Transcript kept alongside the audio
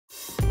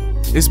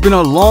It's been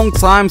a long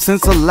time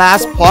since the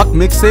last Park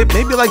mixtape,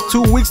 maybe like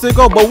 2 weeks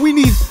ago, but we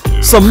need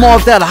some more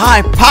of that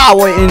high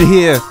power in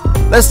here.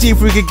 Let's see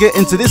if we can get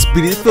into this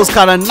beat. It feels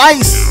kind of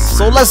nice,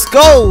 so let's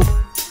go.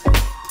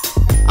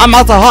 I'm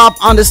about to hop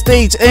on the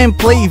stage and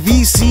play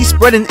VC,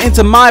 spreading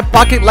into my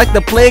pocket like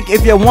the plague.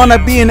 If you wanna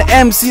be an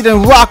MC,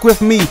 then rock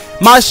with me.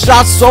 My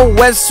shot's so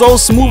wet, so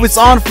smooth, it's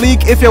on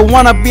fleek. If you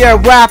wanna be a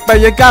rapper,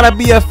 you gotta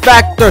be a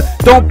factor.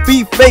 Don't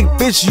be fake,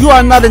 bitch, you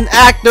are not an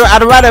actor.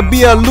 I'd rather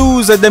be a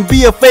loser than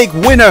be a fake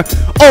winner.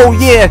 Oh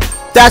yeah,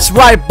 that's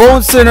right,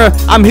 Bone Sinner.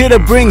 I'm here to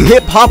bring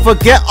hip-hop,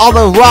 forget all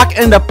the rock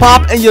and the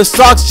pop, and your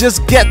socks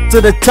just get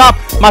to the top.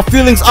 My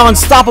feelings are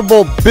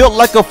unstoppable, built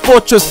like a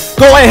fortress.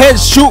 Go ahead,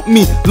 shoot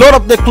me, load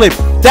up the clip.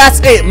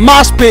 That's it,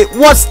 mosh pit,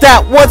 what's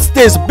that, what's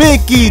this?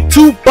 Biggie,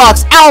 Tupac,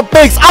 Al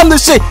Banks, I'm the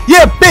shit.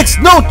 Yeah, Bix,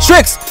 no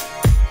tricks.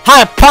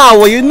 High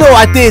power, you know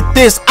I did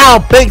this. Al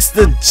Banks,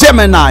 the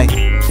Gemini.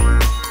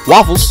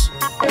 Waffles.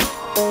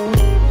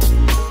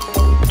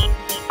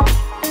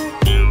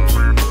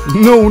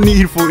 No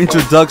need for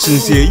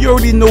introductions here. You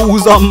already know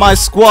who's on my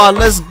squad.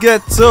 Let's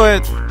get to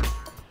it.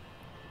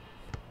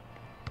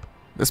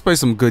 Let's play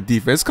some good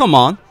defense. Come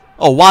on.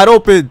 Oh, wide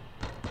open.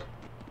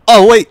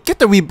 Oh, wait.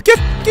 Give me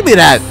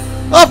that.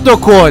 Up the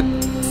court.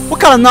 What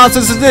kind of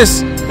nonsense is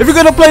this? If you're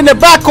going to play in the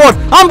back court,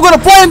 I'm going to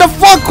play in the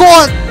front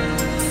court.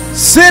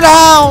 Sit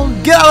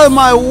down. Get out of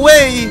my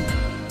way.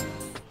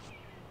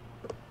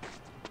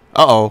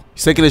 Uh-oh.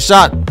 He's taking a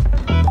shot.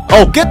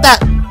 Oh, get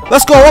that.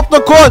 Let's go up the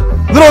court.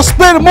 Little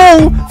spin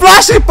move.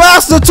 Flashy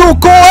pass the two.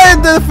 Go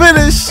ahead and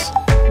finish.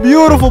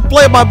 Beautiful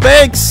play by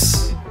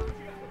Banks.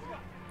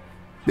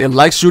 They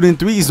like shooting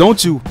threes,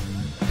 don't you?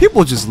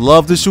 People just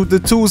love to shoot the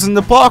twos in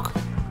the park,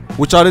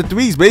 which are the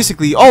threes,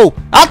 basically. Oh,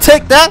 I'll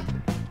take that.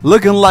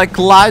 Looking like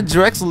Clyde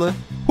Drexler.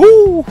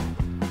 Woo.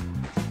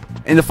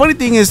 And the funny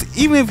thing is,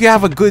 even if you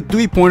have a good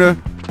three-pointer,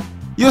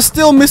 you'll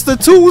still miss the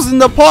twos in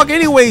the park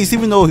anyways,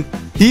 even though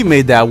he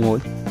made that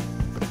one.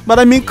 But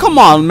I mean, come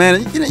on,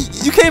 man.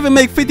 You can't even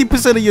make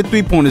 50% of your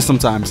three-pointers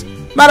sometimes.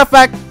 Matter of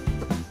fact,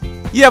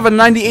 you have a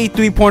 98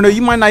 three-pointer,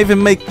 you might not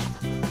even make 4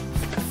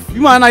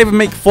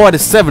 out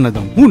of 7 of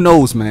them. Who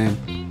knows, man?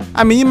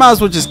 I mean, you might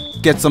as well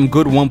just get some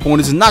good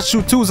one-pointers and not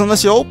shoot twos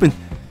unless you're open.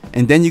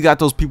 And then you got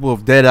those people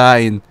with Deadeye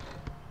and,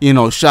 you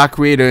know, shot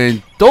creator,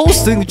 and those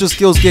signature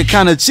skills get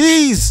kind of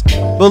cheese.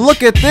 But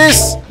look at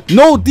this.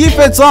 No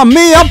defense on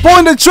me. I'm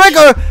pulling the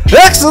trigger.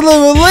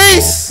 Excellent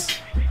release.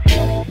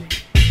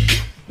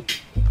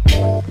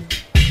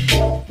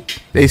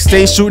 They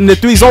stay shooting the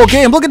threes all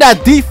game. Look at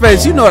that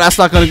defense. You know that's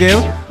not gonna get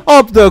him.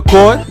 Up the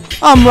court.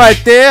 I'm right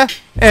there.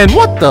 And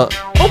what the?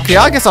 Okay,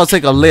 I guess I'll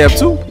take a layup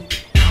too.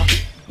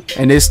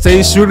 And they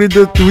stay shooting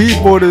the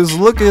three-pointers.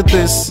 Look at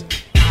this.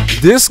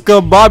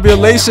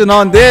 Discombobulation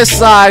on their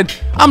side.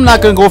 I'm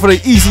not gonna go for the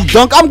easy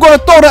dunk. I'm gonna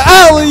throw the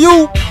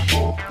alley-oop.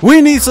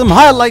 We need some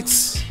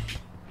highlights.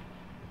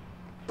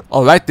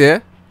 Oh, right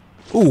there.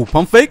 Ooh,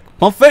 pump fake.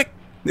 Pump fake.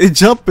 They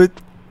jump it.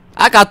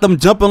 I got them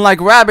jumping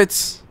like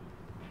rabbits.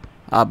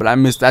 But I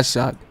missed that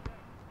shot.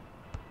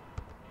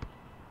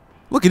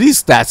 Look at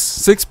these stats.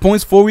 6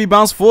 points, 4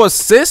 rebounds, 4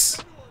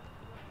 assists.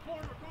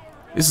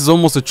 This is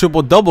almost a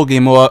triple-double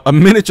game, or a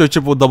miniature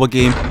triple-double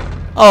game.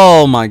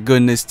 Oh my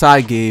goodness, tie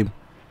game.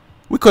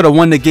 We could have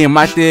won the game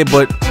right there,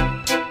 but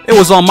it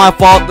was on my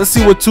fault. Let's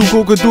see what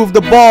Tuchel could do with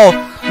the ball.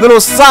 Little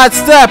side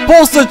step,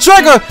 pulls the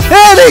trigger,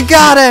 and he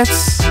got it.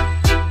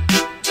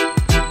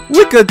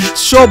 We could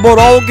showboat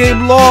all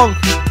game long,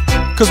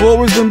 because we're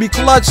always going to be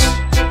clutch.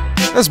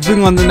 Let's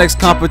bring on the next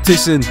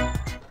competition.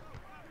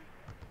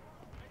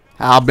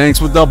 Al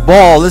Banks with the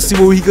ball. Let's see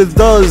what he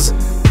does.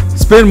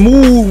 Spin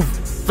move.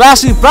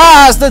 Flashy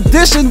pass. The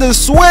dish and the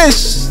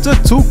swish.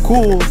 Too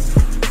cool.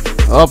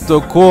 Up the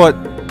court.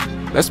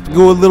 Let's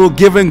do a little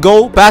give and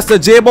go. Pass the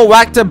J-Bo.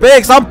 Whack to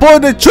Banks. I'm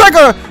pulling the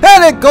trigger.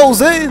 And it goes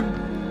in.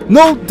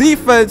 No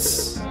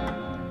defense.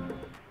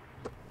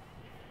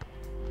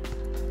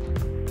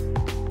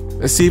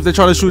 Let's see if they're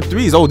trying to shoot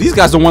threes. Oh, these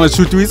guys don't want to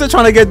shoot threes. They're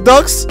trying to get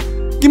dunks.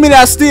 Give me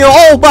that steal.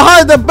 Oh,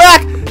 behind the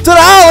back to the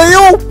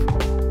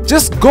alley-oop.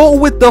 Just go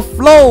with the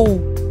flow.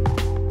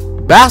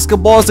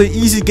 Basketball's an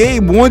easy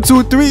game. 1,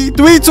 2, 3,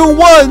 3, 2,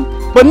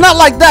 1. But not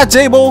like that,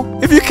 J-Bo.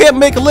 If you can't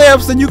make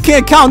layups, then you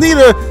can't count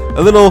either.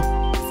 A little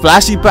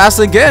flashy pass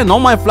again. All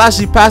my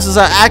flashy passes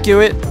are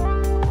accurate.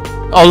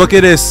 Oh, look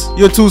at this.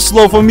 You're too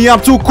slow for me.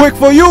 I'm too quick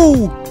for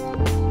you.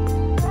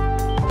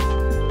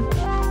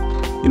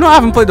 You know, I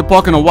haven't played the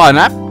park in a while, and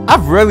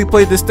I've rarely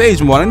played the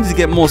stage mode. I need to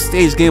get more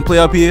stage gameplay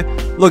up here.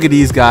 Look at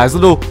these guys.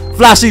 Little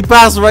flashy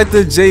pass right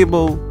to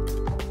J-Bo.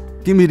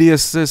 Give me the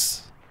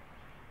assist.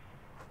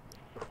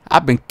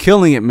 I've been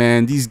killing it,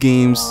 man, these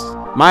games.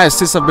 My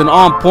assists have been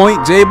on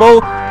point. J-Bo,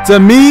 to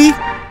me,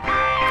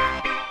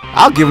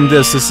 I'll give him the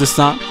assist this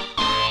time.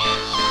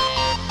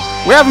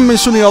 We haven't been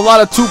shooting a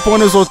lot of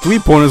two-pointers or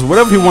three-pointers,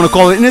 whatever you want to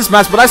call it, in this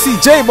match, but I see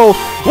J-Bo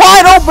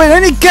wide open,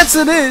 and he gets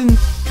it in.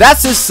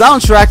 That's his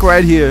soundtrack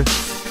right here.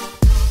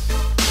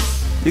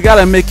 You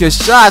gotta make your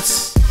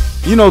shots.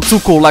 You know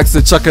Tuchel likes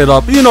to chuck it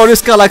up. You know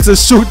this guy likes to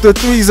shoot the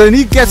threes, and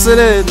he gets it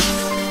in.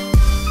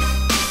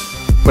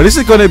 But is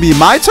it gonna be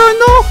my turn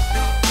though?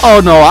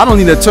 Oh no, I don't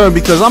need a turn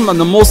because I'm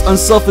the most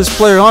unselfish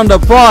player on the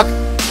block.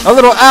 A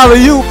little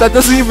alley-oop that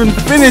doesn't even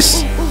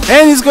finish.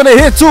 And he's gonna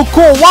hit too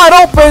cool, wide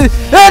open.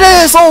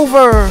 It is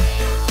over.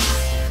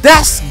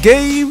 That's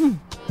game.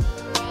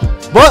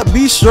 But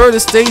be sure to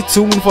stay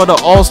tuned for the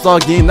All-Star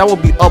game that will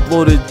be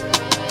uploaded.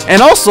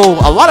 And also,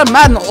 a lot of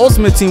Madden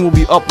Ultimate Team will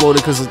be uploaded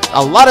because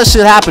a lot of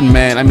shit happened,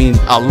 man. I mean,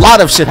 a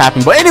lot of shit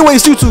happened. But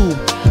anyways, YouTube,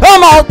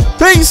 I'm out.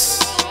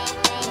 Peace.